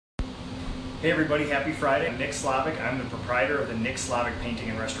Hey everybody, happy Friday. I'm Nick Slavic. I'm the proprietor of the Nick Slavic Painting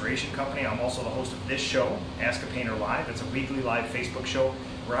and Restoration Company. I'm also the host of this show, Ask a Painter Live. It's a weekly live Facebook show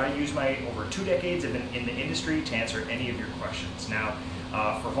where I use my over 2 decades in the industry to answer any of your questions. Now,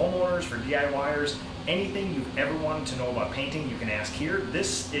 for homeowners, for DIYers, anything you've ever wanted to know about painting, you can ask here.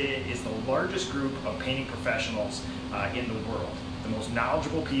 This is the largest group of painting professionals in the world. The most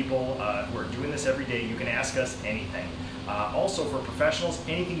knowledgeable people who are doing this every day. You can ask us anything. Also for professionals,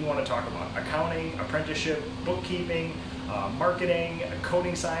 anything you want to talk about. Accounting, apprenticeship, bookkeeping, marketing,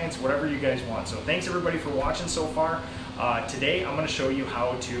 coding science, whatever you guys want. So thanks everybody for watching so far. Today I'm going to show you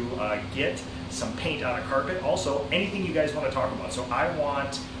how to get some paint on a carpet. Also, anything you guys want to talk about. So I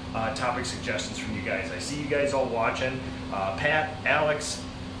want topic suggestions from you guys. I see you guys all watching. Pat, Alex,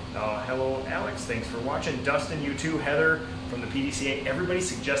 hello Alex, thanks for watching. Dustin, you too. Heather from the PDCA. Everybody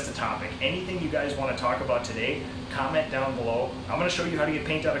suggest a topic. Anything you guys want to talk about today, comment down below. I'm going to show you how to get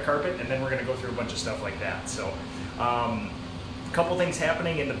paint on a carpet, and then we're going to go through a bunch of stuff like that. So a couple things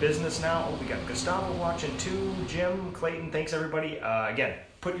happening in the business now. Oh, we got Gustavo watching too, Jim, Clayton, thanks everybody. Again,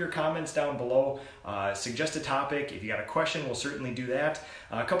 put your comments down below, suggest a topic. If you got a question, we'll certainly do that.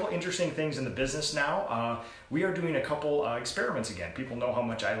 A couple interesting things in the business now. We are doing a couple experiments again. People know how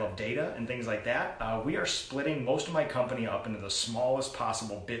much I love data and things like that. We are splitting most of my company up into the smallest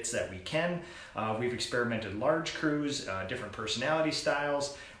possible bits that we can. We've experimented large crews, different personality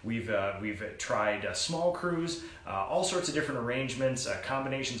styles. We've tried small crews, all sorts of different arrangements,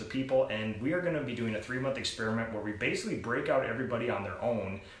 combinations of people, and we are going to be doing a 3-month experiment where we basically break out everybody on their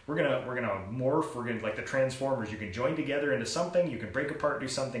own. We're gonna morph. We're gonna, like the Transformers. You can join together into something. You can break apart, do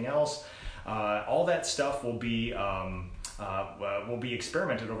something else. All that stuff will be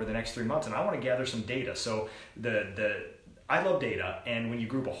experimented over the next 3 months, and I want to gather some data. So I love data, and when you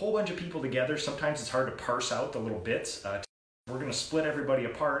group a whole bunch of people together, sometimes it's hard to parse out the little bits. We're going to split everybody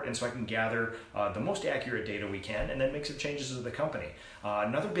apart, and so I can gather the most accurate data we can and then make some changes to the company.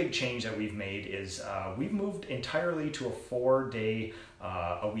 Another big change that we've made is we've moved entirely to a 4-day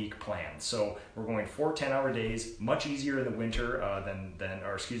a week plan. So we're going 4 10-hour days, much easier in the winter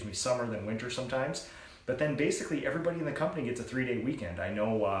summer than winter sometimes. But then basically everybody in the company gets a 3-day weekend. I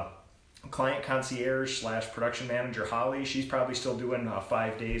know client concierge / production manager Holly, she's probably still doing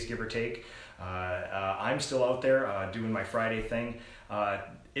 5 days, give or take. I'm still out there doing my Friday thing.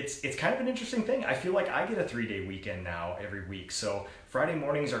 It's kind of an interesting thing. I feel like I get a 3-day weekend now every week. So Friday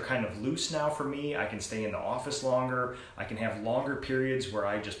mornings are kind of loose now for me. I can stay in the office longer. I can have longer periods where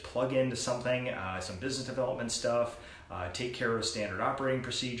I just plug into something, some business development stuff, take care of standard operating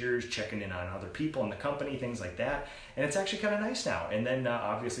procedures, checking in on other people in the company, things like that. And it's actually kind of nice now. And then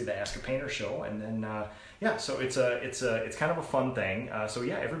obviously the Ask a Painter show, and then yeah, so it's kind of a fun thing. So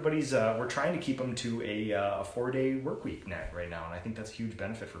yeah, everybody's we're trying to keep them to a 4-day work week right now, and I think that's a huge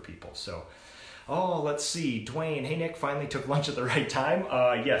benefit for people. So. Oh, let's see. Dwayne, hey Nick, finally took lunch at the right time.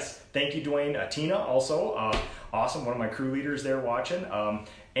 Yes, thank you, Dwayne. Tina, also, awesome. One of my crew leaders there watching.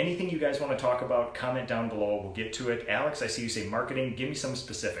 Anything you guys want to talk about, comment down below. We'll get to it. Alex, I see you say marketing. Give me some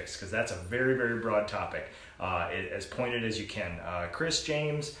specifics, because that's a very, very broad topic, as pointed as you can. Chris,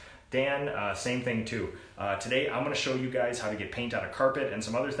 James, Dan, same thing too. Today I'm going to show you guys how to get paint on a carpet and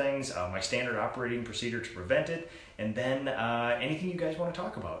some other things, my standard operating procedure to prevent it, and then anything you guys want to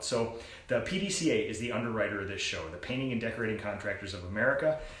talk about. So the PDCA is the underwriter of this show, the Painting and Decorating Contractors of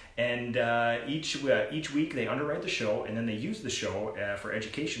America, and each week they underwrite the show, and then they use the show for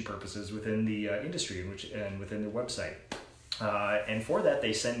education purposes within the industry and within their website. And for that,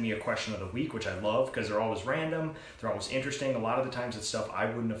 they send me a question of the week, which I love because they're always random, they're always interesting. A lot of the times it's stuff I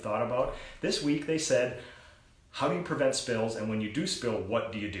wouldn't have thought about. This week they said, how do you prevent spills? And when you do spill,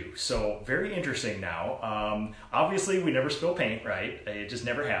 what do you do? So very interesting now. Obviously, we never spill paint, right? It just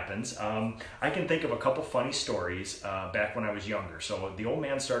never happens. I can think of a couple funny stories back when I was younger. So the old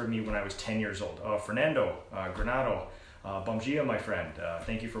man started me when I was 10 years old. Fernando Granado, Bom dia, my friend.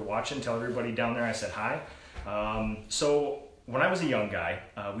 Thank you for watching. Tell everybody down there I said hi. So when I was a young guy,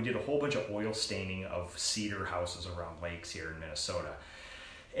 we did a whole bunch of oil staining of cedar houses around lakes here in Minnesota.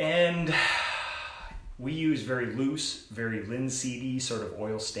 And we use very loose, very linseedy sort of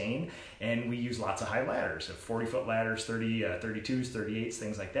oil stain, and we use lots of high ladders, 40-foot ladders, 32s, 38s,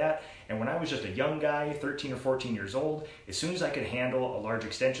 things like that. And when I was just a young guy, 13 or 14 years old, as soon as I could handle a large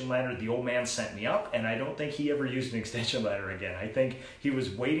extension ladder, the old man sent me up, and I don't think he ever used an extension ladder again. I think he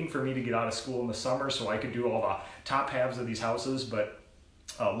was waiting for me to get out of school in the summer so I could do all the top halves of these houses. But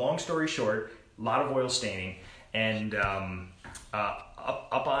long story short, a lot of oil staining, and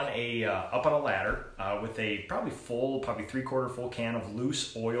up on a ladder with a probably 3/4 full can of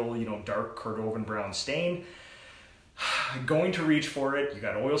loose oil, dark Cordovan brown stain. Going to reach for it, you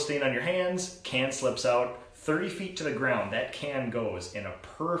got oil stain on your hands, can slips out, 30 feet to the ground, that can goes in a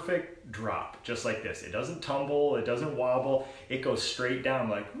perfect drop, just like this. It doesn't tumble, it doesn't wobble, it goes straight down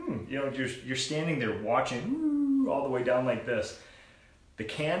like, you know, you're standing there watching all the way down like this. The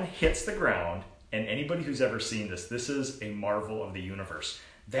can hits the ground, and anybody who's ever seen this, this is a marvel of the universe.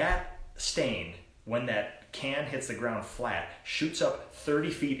 That stain, when that can hits the ground flat, shoots up 30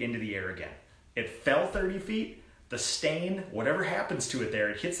 feet into the air again. It fell 30 feet, the stain, whatever happens to it there,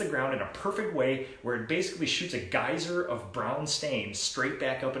 it hits the ground in a perfect way where it basically shoots a geyser of brown stain straight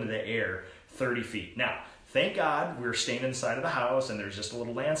back up into the air 30 feet. Now, thank God we were staying inside of the house and there's just a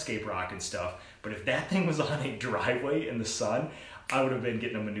little landscape rock and stuff, but if that thing was on a driveway in the sun, I would have been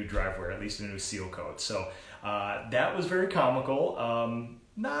getting them a new driveway, or at least a new seal coat. So that was very comical.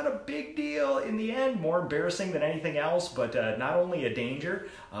 Not a big deal in the end, more embarrassing than anything else, but not only a danger,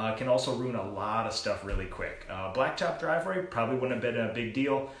 can also ruin a lot of stuff really quick. Blacktop driveway probably wouldn't have been a big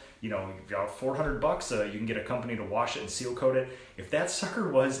deal. You know, about $400, you can get a company to wash it and seal coat it. If that sucker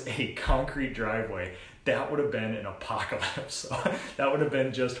was a concrete driveway, that would have been an apocalypse. So that would have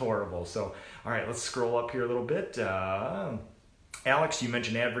been just horrible. So, all right, let's scroll up here a little bit. Alex, you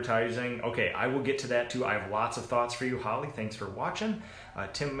mentioned advertising. Okay, I will get to that too. I have lots of thoughts for you. Holly, thanks for watching.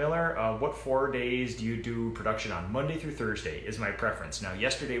 Tim Miller, what 4 days do you do production on? Monday through Thursday is my preference. Now,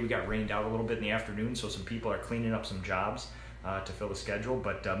 yesterday we got rained out a little bit in the afternoon, so some people are cleaning up some jobs to fill the schedule.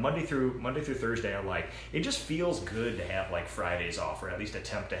 But Monday through Thursday, I like. It just feels good to have like Fridays off, or at least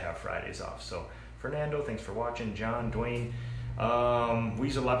attempt to have Fridays off. So, Fernando, thanks for watching. John, Dwayne. We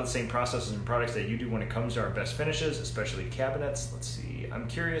use a lot of the same processes and products that you do when it comes to our best finishes, especially cabinets. Let's see. I'm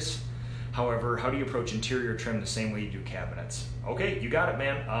curious, however, how do you approach interior trim the same way you do cabinets? Okay, you got it,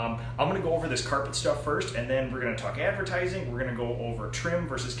 man. I'm going to go over this carpet stuff first, and then we're going to talk advertising. We're going to go over trim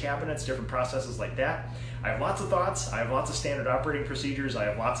versus cabinets, different processes like that. I have lots of thoughts. I have lots of standard operating procedures. I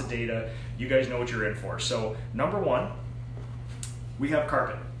have lots of data. You guys know what you're in for. So, number one, we have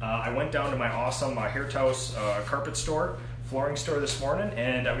carpet. I went down to my awesome Hairthouse carpet store, flooring store this morning,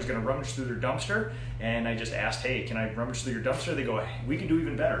 and I was going to rummage through their dumpster, and I just asked, hey, can I rummage through your dumpster? They go, hey, we can do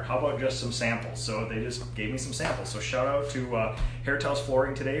even better. How about just some samples? So they just gave me some samples. So shout out to Hairthouse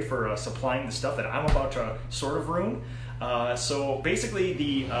Flooring today for supplying the stuff that I'm about to sort of ruin. So basically,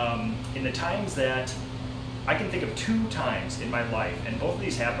 in the times that I can think of 2 times in my life, and both of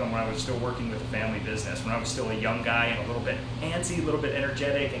these happened when I was still working with a family business, when I was still a young guy and a little bit antsy, a little bit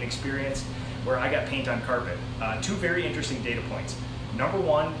energetic and experienced, where I got paint on carpet. 2 very interesting data points. Number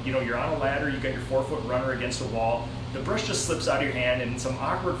one, you know, you're on a ladder, you got your 4-foot runner against a wall, the brush just slips out of your hand and in some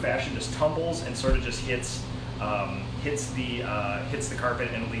awkward fashion just tumbles and sort of just hits the carpet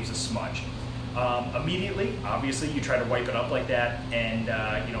and leaves a smudge. Immediately, obviously, you try to wipe it up like that, and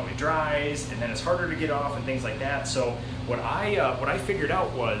you know, it dries, and then it's harder to get off and things like that. So what I figured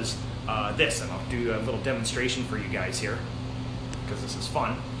out was this, and I'll do a little demonstration for you guys here because this is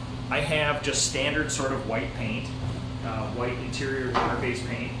fun. I have just standard sort of white paint, white interior water-based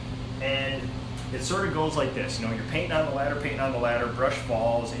paint, and it sort of goes like this. You know, you're painting on the ladder, brush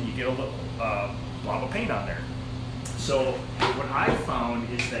falls, and you get a little blob of paint on there. So what I found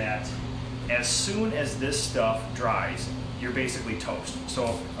is that as soon as this stuff dries, you're basically toast.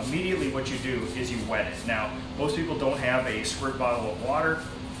 So immediately what you do is you wet it. Now, most people don't have a squirt bottle of water.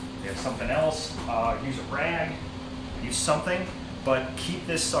 They have something else. Use a rag, use something, but keep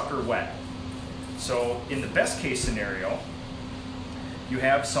this sucker wet. So in the best case scenario, you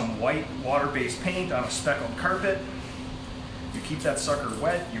have some white water-based paint on a speckled carpet. You keep that sucker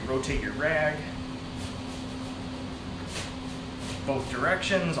wet, you rotate your rag, both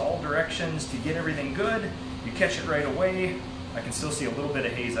directions, all directions, to get everything good. You catch it right away. I can still see a little bit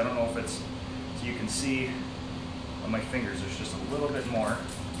of haze. I don't know if it's, so you can see on my fingers, there's just a little bit more.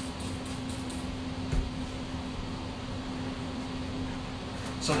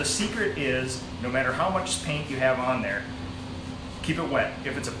 So the secret is, no matter how much paint you have on there, keep it wet.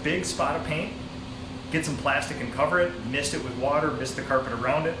 If it's a big spot of paint, get some plastic and cover it, mist it with water, mist the carpet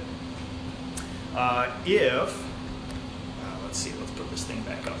around it. Let's see, let's put this thing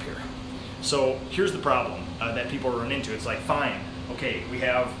back up here. So here's the problem that people run into. It's like, fine, okay, we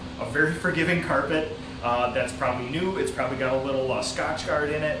have a very forgiving carpet that's probably new. It's probably got a little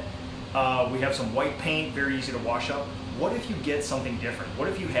Scotchgard in it. We have some white paint, very easy to wash up. What if you get something different? What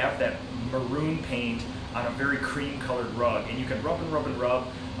if you have that maroon paint on a very cream colored rug, and you can rub and rub and rub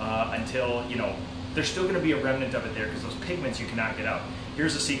until, you know, there's still gonna be a remnant of it there because those pigments you cannot get out.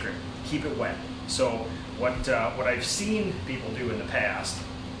 Here's the secret, keep it wet. So what I've seen people do in the past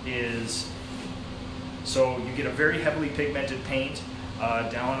is, so you get a very heavily pigmented paint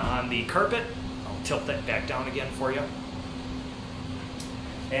down on the carpet. I'll tilt that back down again for you.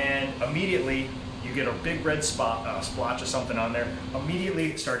 And immediately you get a big red splotch of something on there.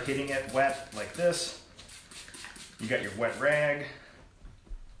 Immediately start hitting it wet like this. You got your wet rag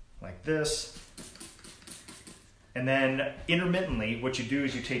like this. And then intermittently, what you do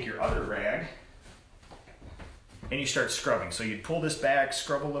is you take your other rag and you start scrubbing. So you'd pull this back,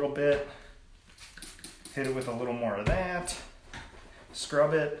 scrub a little bit, hit it with a little more of that,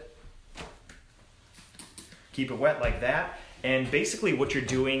 scrub it, keep it wet like that. And basically what you're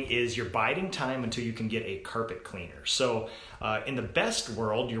doing is you're biding time until you can get a carpet cleaner. So in the best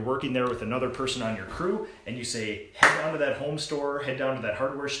world, you're working there with another person on your crew and you say, head down to that home store, head down to that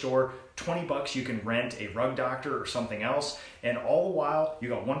hardware store, 20 bucks, you can rent a rug doctor or something else. And all the while, you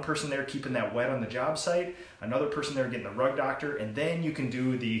got one person there keeping that wet on the job site, another person there getting the rug doctor, and then you can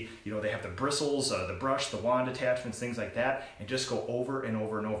do the, they have the bristles, the brush, the wand attachments, things like that, and just go over and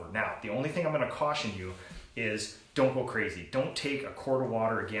over and over. Now, the only thing I'm gonna caution you is don't go crazy. Don't take a quart of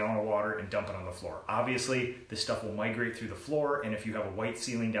water, a gallon of water, and dump it on the floor. Obviously, this stuff will migrate through the floor, and if you have a white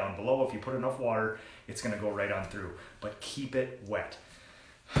ceiling down below, if you put enough water, it's gonna go right on through. But keep it wet.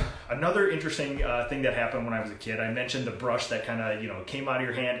 Another interesting thing that happened when I was a kid, I mentioned the brush that kind of, came out of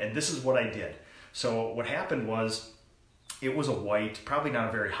your hand, and this is what I did. So what happened was, it was a white, probably not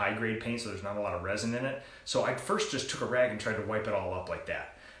a very high grade paint, so there's not a lot of resin in it. So I first just took a rag and tried to wipe it all up like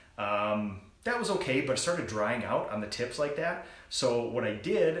that. That was okay, but it started drying out on the tips like that. So what I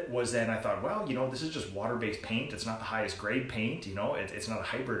did was then I thought, well, this is just water-based paint. It's not the highest grade paint, it's not a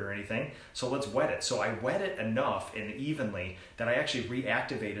hybrid or anything. So let's wet it. So I wet it enough and evenly that I actually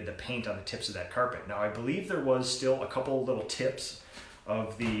reactivated the paint on the tips of that carpet. Now I believe there was still a couple little tips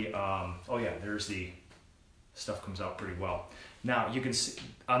of the, oh yeah, there's the stuff comes out pretty well. Now you can see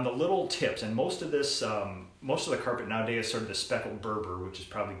on the little tips, and most of this, most of the carpet nowadays is sort of the speckled Berber, which is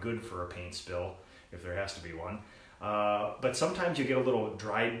probably good for a paint spill if there has to be one. But sometimes you get a little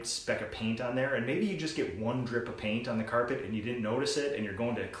dried speck of paint on there, and maybe you just get one drip of paint on the carpet and you didn't notice it, and you're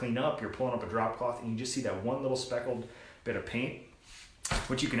going to clean up, you're pulling up a drop cloth, and you just see that one little speckled bit of paint.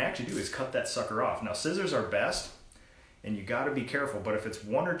 What you can actually do is cut that sucker off. Now scissors are best, and you got to be careful, but if it's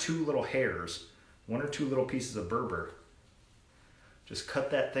one or two little hairs, one or two little pieces of Berber, just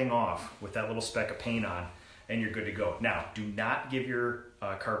cut that thing off with that little speck of paint on, and you're good to go. Now, do not give your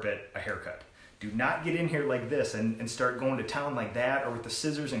carpet a haircut. Do not get in here like this and start going to town like that or with the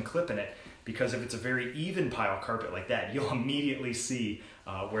scissors and clipping it, because if it's a very even pile carpet like that, you'll immediately see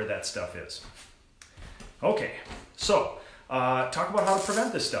where that stuff is. Okay, so talk about how to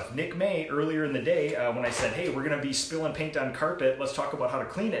prevent this stuff. Nick May, earlier in the day, when I said, hey, we're gonna be spilling paint on carpet, let's talk about how to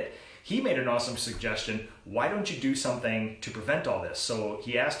clean it. He made an awesome suggestion. Why don't you do something to prevent all this? So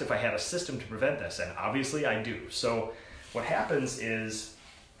he asked if I had a system to prevent this, and obviously I do. So what happens is,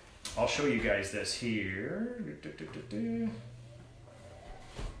 I'll show you guys this here.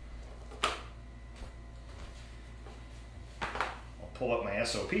 I'll pull up my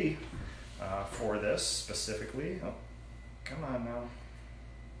SOP for this specifically. Oh, come on now.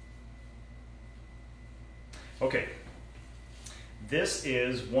 Okay. This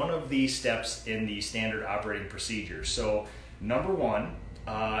is one of the steps in the standard operating procedure. So number one,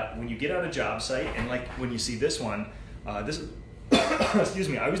 when you get on a job site, and like when you see this one, this is, excuse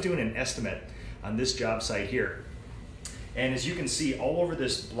me, I was doing an estimate on this job site here. And as you can see all over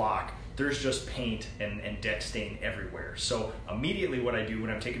this block, there's just paint and deck stain everywhere. So immediately what I do when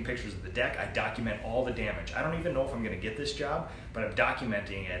I'm taking pictures of the deck, I document all the damage. I don't even know if I'm gonna get this job, but I'm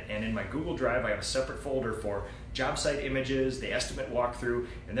documenting it. And in my Google Drive, I have a separate folder for job site images, the estimate walkthrough,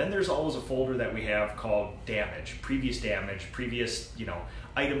 and then there's always a folder that we have called damage, previous,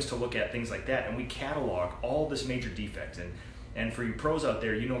 items to look at, things like that. And we catalog all this major defects. And for you pros out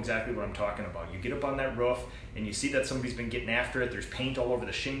there, you know exactly what I'm talking about. You get up on that roof and you see that somebody's been getting after it, there's paint all over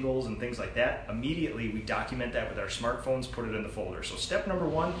the shingles and things like that. Immediately we document that with our smartphones, put it in the folder. So step number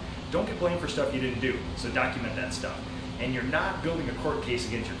one, don't get blamed for stuff you didn't do. So document that stuff. And you're not building a court case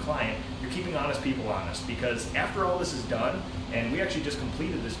against your client, you're keeping honest people honest, because after all this is done, and we actually just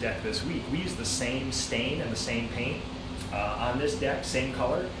completed this deck this week, we used the same stain and the same paint on this deck, same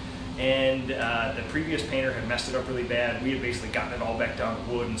color. And the previous painter had messed it up really bad. We had basically gotten it all back down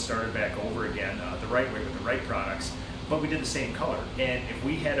to wood and started back over again the right way with the right products, but we did the same color. And if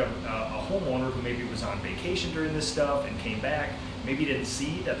we had a homeowner who maybe was on vacation during this stuff and came back, maybe didn't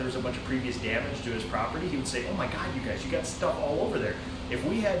see that there was a bunch of previous damage to his property, he would say, oh my God, you guys, you got stuff all over there. If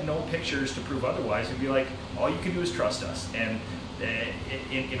we had no pictures to prove otherwise, we'd be like, all you can do is trust us. And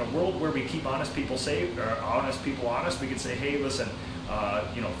in a world where we keep honest people safe, or honest people honest, we can say, hey, listen,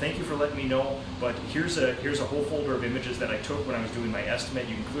 you know, thank you for letting me know, but here's a whole folder of images that I took when I was doing my estimate.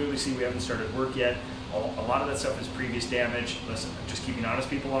 You can clearly see we haven't started work yet. A lot of that stuff is previous damage. Listen, I'm just keeping honest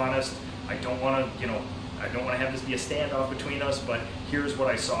people honest. I don't want to, you know, I don't want to have this be a standoff between us, but here's what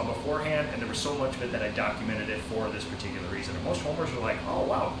I saw beforehand, and there was so much of it that I documented it for this particular reason. And most homeowners are like, oh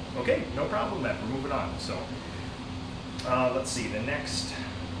wow, okay, no problem then, we're moving on. So let's see, the next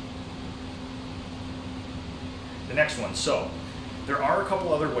one. So there are a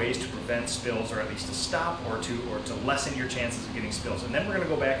couple other ways to prevent spills, or at least to stop or to lessen your chances of getting spills. And then we're going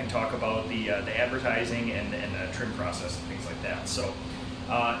to go back and talk about the advertising and the trim process and things like that. So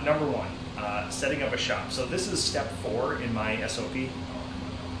number one, setting up a shop. So this is step 4 in my SOP.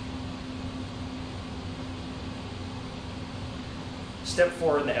 Step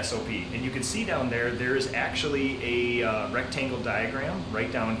 4 in the SOP, and you can see down there, there's actually a rectangle diagram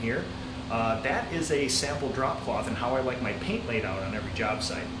right down here. That is a sample drop cloth and how I like my paint laid out on every job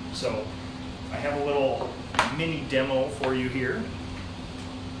site. So I have a little mini demo for you here.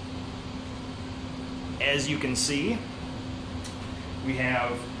 As you can see, we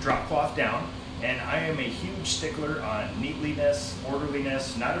have drop cloth down, and I am a huge stickler on neatliness,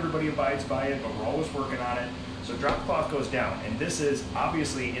 orderliness. Not everybody abides by it, but we're always working on it. So drop cloth goes down, and this is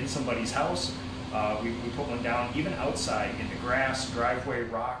obviously in somebody's house. We put one down even outside in the grass, driveway,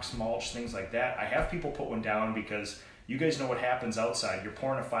 rocks, mulch, things like that. I have people put one down because you guys know what happens outside. You're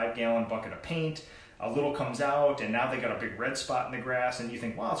pouring a 5-gallon bucket of paint, a little comes out, and now they got a big red spot in the grass, and you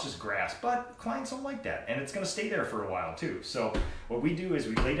think, well, it's just grass. But clients don't like that, and it's going to stay there for a while too. So what we do is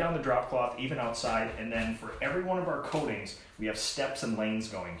we lay down the drop cloth even outside, and then for every one of our coatings, we have steps and lanes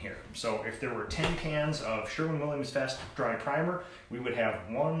going here. So if there were 10 cans of Sherwin-Williams Fast Dry Primer, we would have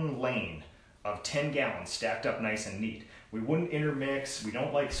one lane of 10 gallons stacked up nice and neat. We wouldn't intermix. We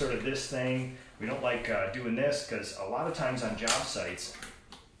don't like sort of this thing. We don't like doing this, because a lot of times on job sites,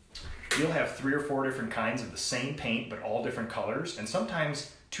 you'll have 3 or 4 different kinds of the same paint, but all different colors, and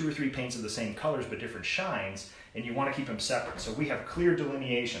sometimes 2 or 3 paints of the same colors, but different shines, and you want to keep them separate. So we have clear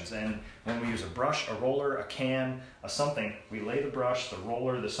delineations, and when we use a brush, a roller, a can, a something, we lay the brush, the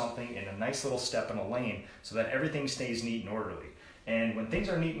roller, the something in a nice little step in a lane so that everything stays neat and orderly. And when things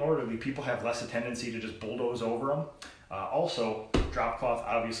are neat and orderly, people have less a tendency to just bulldoze over them. Also, drop cloth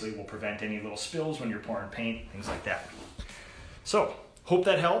obviously will prevent any little spills when you're pouring paint, things like that. So, hope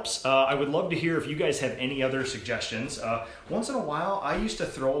that helps. I would love to hear if you guys have any other suggestions. Once in a while, I used to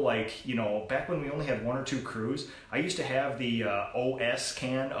throw, like, you know, back when we only had 1 or 2 crews, I used to have the OS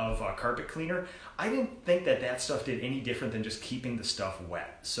can of carpet cleaner. I didn't think that stuff did any different than just keeping the stuff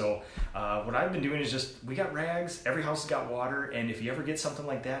wet. So what I've been doing is just, we got rags, every house has got water, and if you ever get something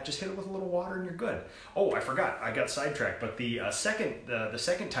like that, just hit it with a little water and you're good. Oh, I forgot, I got sidetracked, but the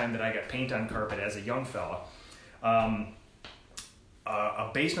second time that I got paint on carpet as a young fella,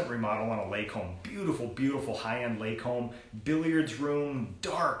 a basement remodel on a lake home, beautiful, beautiful high-end lake home, billiards room,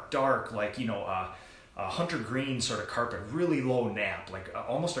 dark, like, you know, hunter green sort of carpet, really low nap, like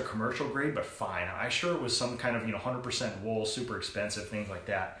almost a commercial grade, but fine. I'm sure it was some kind of, you know, 100% wool, super expensive, things like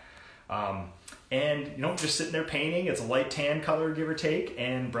that. And, you know, just sitting there painting, it's a light tan color, give or take,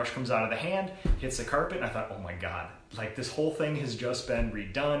 and brush comes out of the hand, hits the carpet, and I thought, oh my God, like this whole thing has just been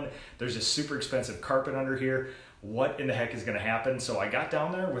redone. There's a super expensive carpet under here. What in the heck is going to happen? So I got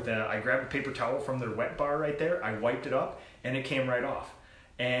down there with I grabbed a paper towel from their wet bar right there. I wiped it up and it came right off.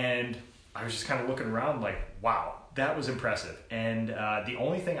 And I was just kind of looking around like, wow, that was impressive. And the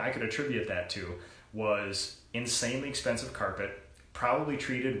only thing I could attribute that to was insanely expensive carpet, probably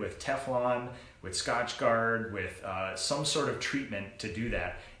treated with Teflon, with Scotchgard, with some sort of treatment to do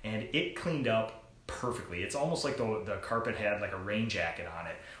that. And it cleaned up perfectly. It's almost like the carpet had like a rain jacket on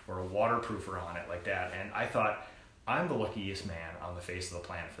it or a waterproofer on it like that. And I thought, I'm the luckiest man on the face of the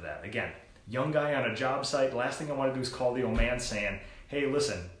planet for that. Again, young guy on a job site, last thing I want to do is call the old man saying, hey,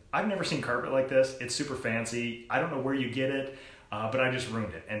 listen, I've never seen carpet like this. It's super fancy. I don't know where you get it, but I just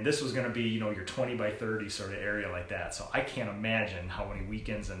ruined it. And this was going to be, you know, your 20 by 30 sort of area like that. So I can't imagine how many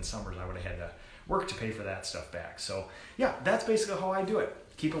weekends and summers I would have had to work to pay for that stuff back. So yeah, that's basically how I do it.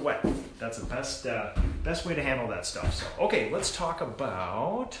 Keep it wet. That's the best way to handle that stuff. So, okay, let's talk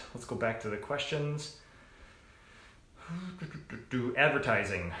about, let's go back to the questions.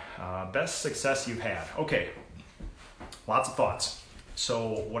 Advertising, best success you've had. Okay, lots of thoughts.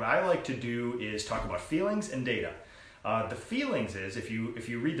 So what I like to do is talk about feelings and data. The feelings is, if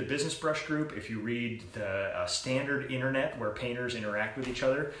you read the Business Brush group, if you read the standard internet where painters interact with each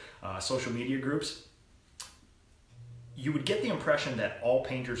other, social media groups, you would get the impression that all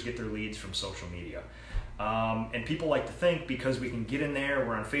painters get their leads from social media. And people like to think because we can get in there,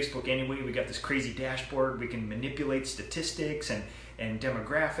 we're on Facebook anyway, we got this crazy dashboard, we can manipulate statistics and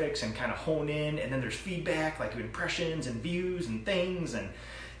demographics and kind of hone in, and then there's feedback like impressions and views and things.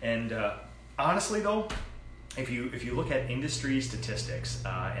 And honestly though, if you look at industry statistics,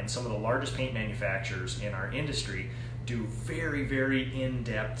 and some of the largest paint manufacturers in our industry do very, very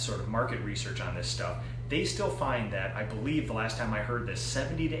in-depth sort of market research on this stuff, they still find that, I believe the last time I heard this,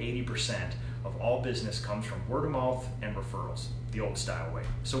 70 to 80% of all business comes from word of mouth and referrals, the old style way.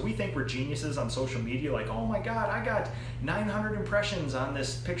 So we think we're geniuses on social media, like, oh my God, I got 900 impressions on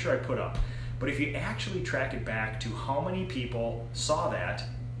this picture I put up. But if you actually track it back to how many people saw that,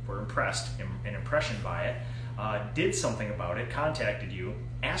 were impressed, an impression by it, did something about it, contacted you,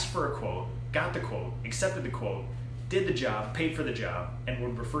 asked for a quote, got the quote, accepted the quote, did the job, paid for the job, and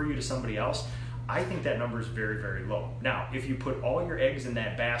would refer you to somebody else, I think that number is very, very low. Now, if you put all your eggs in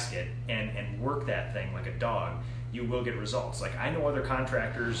that basket and work that thing like a dog, you will get results. Like, I know other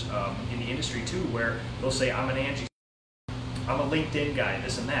contractors in the industry too, where they'll say, I'm an Angie, I'm a LinkedIn guy,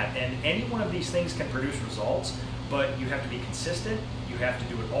 this and that. And any one of these things can produce results, but you have to be consistent, you have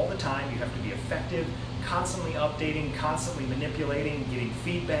to do it all the time, you have to be effective, constantly updating, constantly manipulating, getting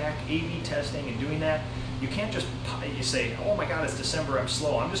feedback, A/B testing, and doing that. You can't just, you say, oh my God, it's December, I'm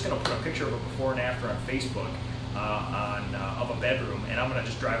slow. I'm just going to put a picture of a before and after on Facebook of a bedroom, and I'm going to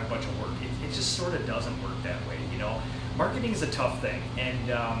just drive a bunch of work. It just sort of doesn't work that way, you know. Marketing is a tough thing,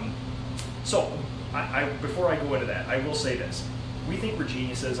 and so before I go into that, I will say this. We think we're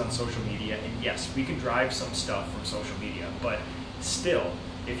geniuses on social media, and yes, we can drive some stuff from social media, but still,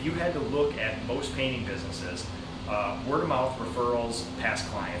 if you had to look at most painting businesses, word of mouth, referrals, past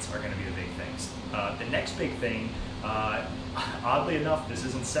clients are going to be the big things. The next big thing, oddly enough, this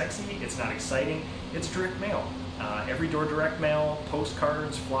isn't sexy, it's not exciting, it's direct mail. Every door direct mail,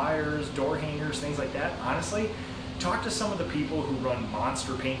 postcards, flyers, door hangers, things like that. Honestly, talk to some of the people who run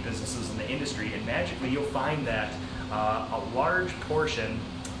monster paint businesses in the industry, and magically you'll find that a large portion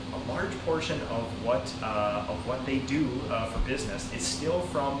of what they do for business is still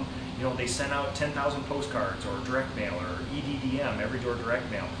from, you know, they send out 10,000 postcards or direct mail or EDDM, every door direct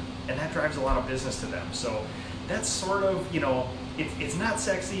mail, and that drives a lot of business to them. So that's sort of, you know, it's not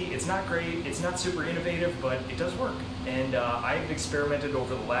sexy, it's not great, it's not super innovative, but it does work. And I've experimented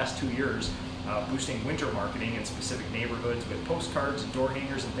over the last 2 years boosting winter marketing in specific neighborhoods with postcards and door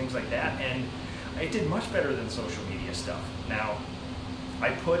hangers and things like that, and it did much better than social media stuff. Now, I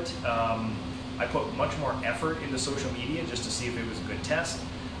put much more effort into social media just to see if it was a good test.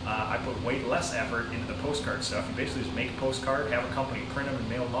 I put way less effort into the postcard stuff. You basically just make a postcard, have a company print them and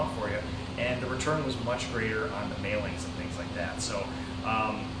mail them off for you, and the return was much greater on the mailings and things like that. So,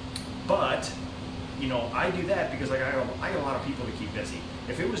 but, you know, I do that because like I got a lot of people to keep busy.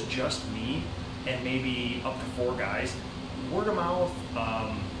 If it was just me and maybe up to 4 guys, word of mouth,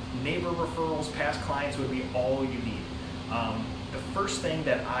 neighbor referrals, past clients would be all you need. The first thing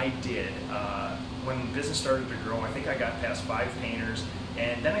that I did when business started to grow, I think I got past 5 painters,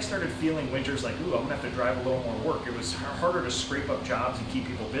 and then I started feeling winters like, ooh, I'm gonna have to drive a little more work. It was harder to scrape up jobs and keep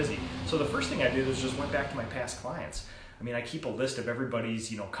people busy. So the first thing I did was just went back to my past clients. I mean, I keep a list of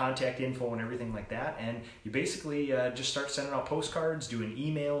everybody's, you know, contact info and everything like that, and you basically just start sending out postcards, doing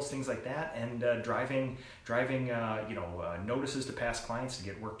emails, things like that, and driving notices to past clients to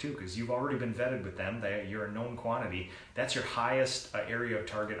get work too, because you've already been vetted with them. You're a known quantity. That's your highest area of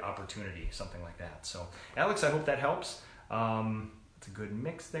target opportunity, something like that. So, Alex, I hope that helps. It's a good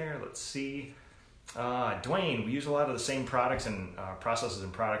mix there. Let's see. Dwayne, we use a lot of the same products and processes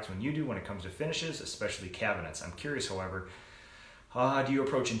and products when you do when it comes to finishes, especially cabinets. I'm curious, however, do you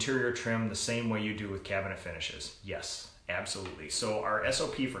approach interior trim the same way you do with cabinet finishes? Yes, absolutely. So our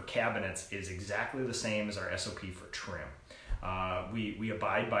SOP for cabinets is exactly the same as our SOP for trim. We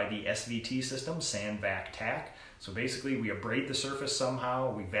abide by the SVT system, sand, vac, tack. So basically we abrade the surface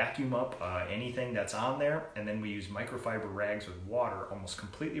somehow, we vacuum up anything that's on there, and then we use microfiber rags with water almost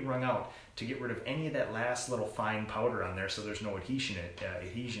completely wrung out to get rid of any of that last little fine powder on there so there's no adhesion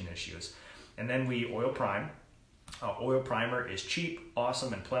issues. And then we oil prime. Oil primer is cheap,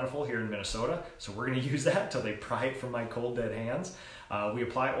 awesome, and plentiful here in Minnesota, so we're going to use that until they pry it from my cold dead hands. We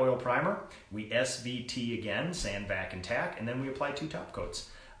apply oil primer, we SVT again, sand, vac, and tack, and then we apply 2 top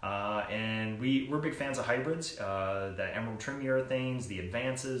coats. And we're big fans of hybrids, the emerald trim urethanes, the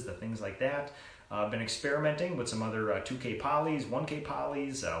advances, the things like that. Been experimenting with some other 2K polys, 1K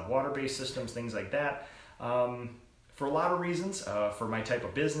polys, water-based systems, things like that. For a lot of reasons, for my type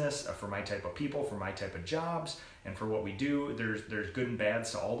of business, for my type of people, for my type of jobs, and for what we do, there's good and bads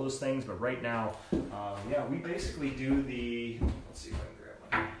to all those things. But right now, yeah, we basically do the, let's see if I can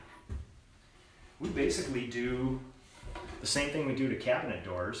grab one. we basically do the same thing we do to cabinet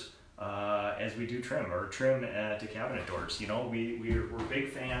doors as we do trim, or trim to cabinet doors. You know, we're big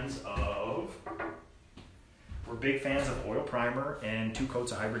fans of oil primer and 2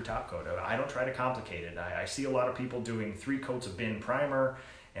 coats of hybrid top coat. I don't try to complicate it. I see a lot of people doing 3 coats of bin primer,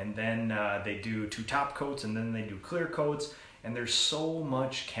 and then they do 2 top coats, and then they do clear coats. And there's so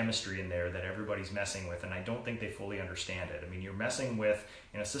much chemistry in there that everybody's messing with, and I don't think they fully understand it. I mean, you're messing with,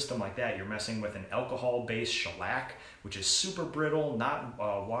 in a system like that, you're messing with an alcohol-based shellac, which is super brittle, not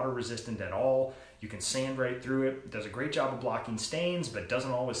water resistant at all. You can sand right through it. It does a great job of blocking stains, but doesn't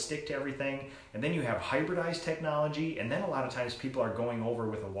always stick to everything. And then you have hybridized technology, and then a lot of times people are going over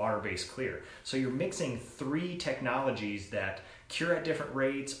with a water-based clear. So you're mixing 3 technologies that cure at different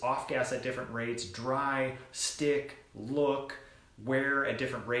rates, off-gas at different rates, dry, stick, look, wear at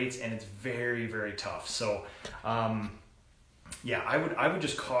different rates, and it's very, very tough. So yeah, I would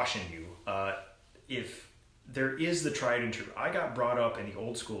just caution you, if there is the tried and true. I got brought up in the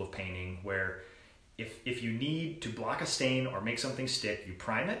old school of painting where if you need to block a stain or make something stick, you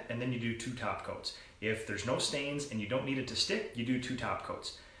prime it and then you do 2 top coats. If there's no stains and you don't need it to stick, you do 2 top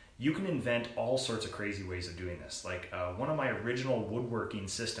coats. You can invent all sorts of crazy ways of doing this. Like one of my original woodworking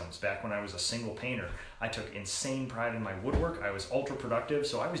systems, back when I was a single painter, I took insane pride in my woodwork. I was ultra productive,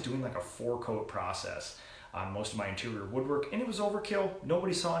 so I was doing like a 4-coat process on most of my interior woodwork, and it was overkill.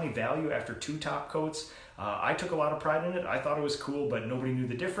 Nobody saw any value after 2 top coats. I took a lot of pride in it. I thought it was cool, but nobody knew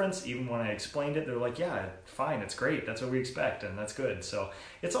the difference. Even when I explained it, they're like, yeah, fine, it's great. That's what we expect, and that's good. So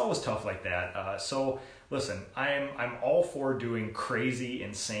it's always tough like that. So listen, I'm all for doing crazy,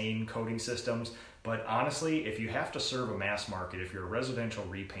 insane coating systems, but honestly, if you have to serve a mass market, if you're a residential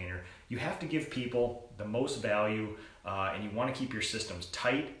repainter, you have to give people the most value, and you want to keep your systems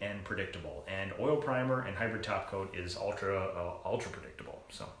tight and predictable. And oil primer and hybrid top coat is ultra predictable.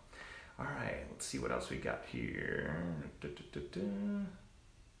 So, all right, let's see what else we got here.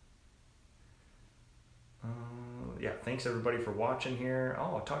 Yeah, thanks everybody for watching here.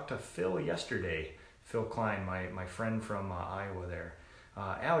 Oh, I talked to Phil yesterday. Phil Klein, my friend from Iowa there.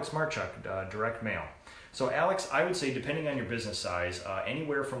 Alex Marchuk, direct mail. So Alex, I would say depending on your business size,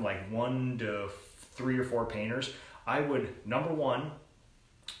 anywhere from like 1 to 3 or 4 painters, I would, number one,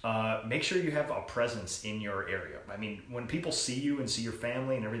 make sure you have a presence in your area. I mean, when people see you and see your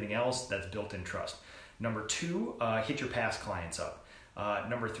family and everything else, that's built-in trust. Number 2, hit your past clients up.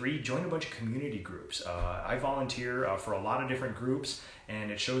 Number 3, join a bunch of community groups. I volunteer for a lot of different groups, and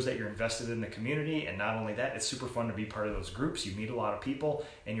it shows that you're invested in the community. And not only that, it's super fun to be part of those groups. You meet a lot of people,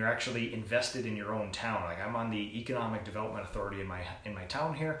 and you're actually invested in your own town. Like I'm on the Economic Development Authority in my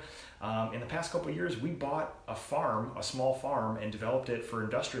town here. In the past couple of years, we bought a farm, a small farm, and developed it for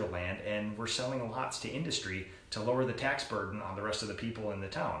industrial land, and we're selling lots to industry to lower the tax burden on the rest of the people in the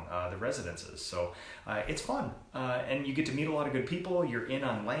town, the residences. So it's fun, and you get to meet a lot of good people. You're in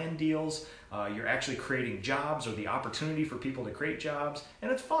on land deals. You're actually creating jobs, or the opportunity for people to create jobs,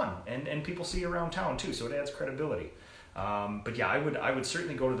 and it's fun. And people see you around town too, so it adds credibility. But yeah, I would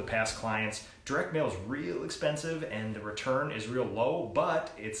certainly go to the past clients. Direct mail is real expensive, and the return is real low,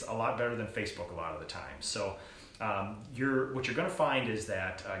 but it's a lot better than Facebook a lot of the time. So what you're going to find is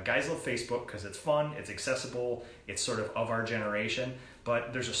that guys love Facebook because it's fun, it's accessible, it's sort of our generation.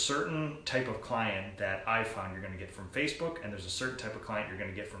 But there's a certain type of client that I found you're going to get from Facebook, and there's a certain type of client you're going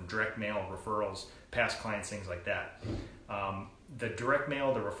to get from direct mail, referrals, past clients, things like that. The direct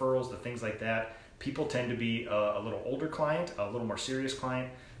mail, the referrals, the things like that, people tend to be a little older client, a little more serious client.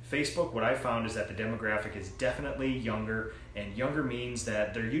 Facebook, what I found is that the demographic is definitely younger, and younger means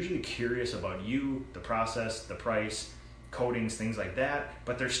that they're usually curious about you, the process, the price, coatings, things like that,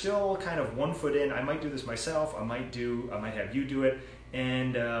 but they're still kind of 1 foot in. I might do this myself, I might have you do it,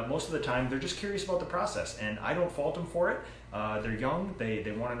 and most of the time they're just curious about the process, and I don't fault them for it. They're young, they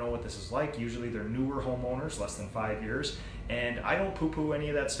want to know what this is like. Usually they're newer homeowners, less than 5 years, and I don't poo-poo any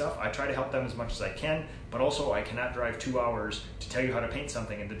of that stuff. I try to help them as much as I can, but also I cannot drive 2 hours to tell you how to paint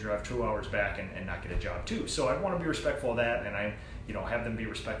something and then drive 2 hours back and not get a job too. So I want to be respectful of that, and I have them be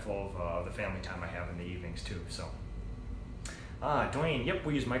respectful of the family time I have in the evenings too. So Dwayne, yep,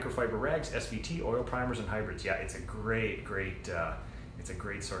 we use microfiber rags, SVT, oil primers, and hybrids. Yeah, it's a great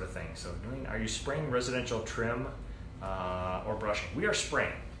sort of thing. So Dwayne, are you spraying residential trim or brushing? We are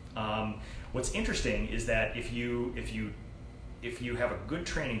spraying. What's interesting is that if you have a good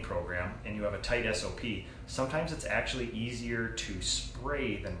training program and you have a tight SOP, sometimes it's actually easier to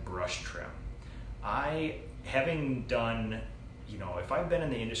spray than brush trim. Having done, if I've been in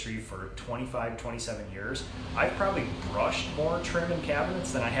the industry for 25, 27 years, I've probably brushed more trim and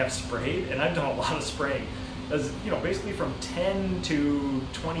cabinets than I have sprayed, and I've done a lot of spraying. As basically from 10 to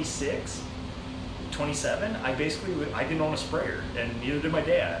 26, 27, I didn't own a sprayer, and neither did my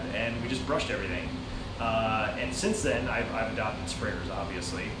dad, and we just brushed everything. And since then, I've adopted sprayers,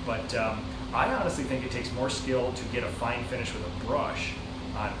 obviously, but I honestly think it takes more skill to get a fine finish with a brush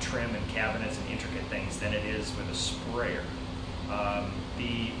on trim and cabinets and intricate things than it is with a sprayer.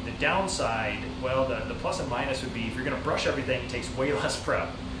 The downside, well, the plus and minus would be if you're going to brush everything, it takes way less prep.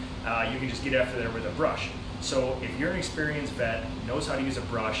 You can just get after there with a brush. So if you're an experienced vet, knows how to use a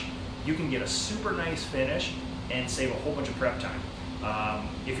brush, you can get a super nice finish and save a whole bunch of prep time.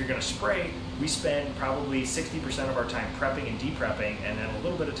 If you're going to spray, we spend probably 60% of our time prepping and de-prepping, and then a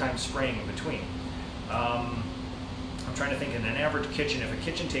little bit of time spraying in between. I'm trying to think, in an average kitchen, if a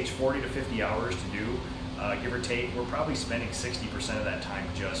kitchen takes 40 to 50 hours to do, give or take, we're probably spending 60% of that time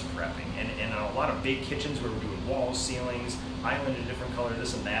just prepping. And in a lot of big kitchens where we're doing walls, ceilings, island a different color,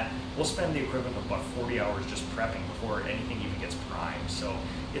 this and that, we'll spend the equivalent of about 40 hours just prepping before anything even gets primed. So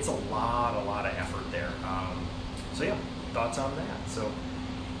it's a lot of effort there. So yeah, thoughts on that. So,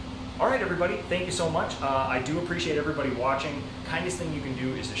 all right, everybody, thank you so much. I do appreciate everybody watching. Kindest thing you can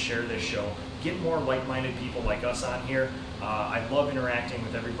do is to share this show. Get more like-minded people like us on here. I love interacting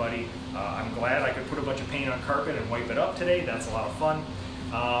with everybody. I'm glad I could put a bunch of paint on carpet and wipe it up today. That's a lot of fun.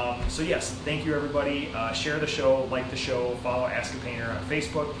 So yes, thank you everybody. Share the show, like the show, follow Ask a Painter on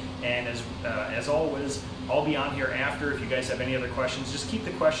Facebook, and as always, I'll be on here after. If you guys have any other questions, just keep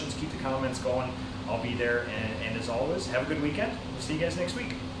the questions, keep the comments going. I'll be there, and as always, have a good weekend. We'll see you guys next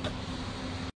week.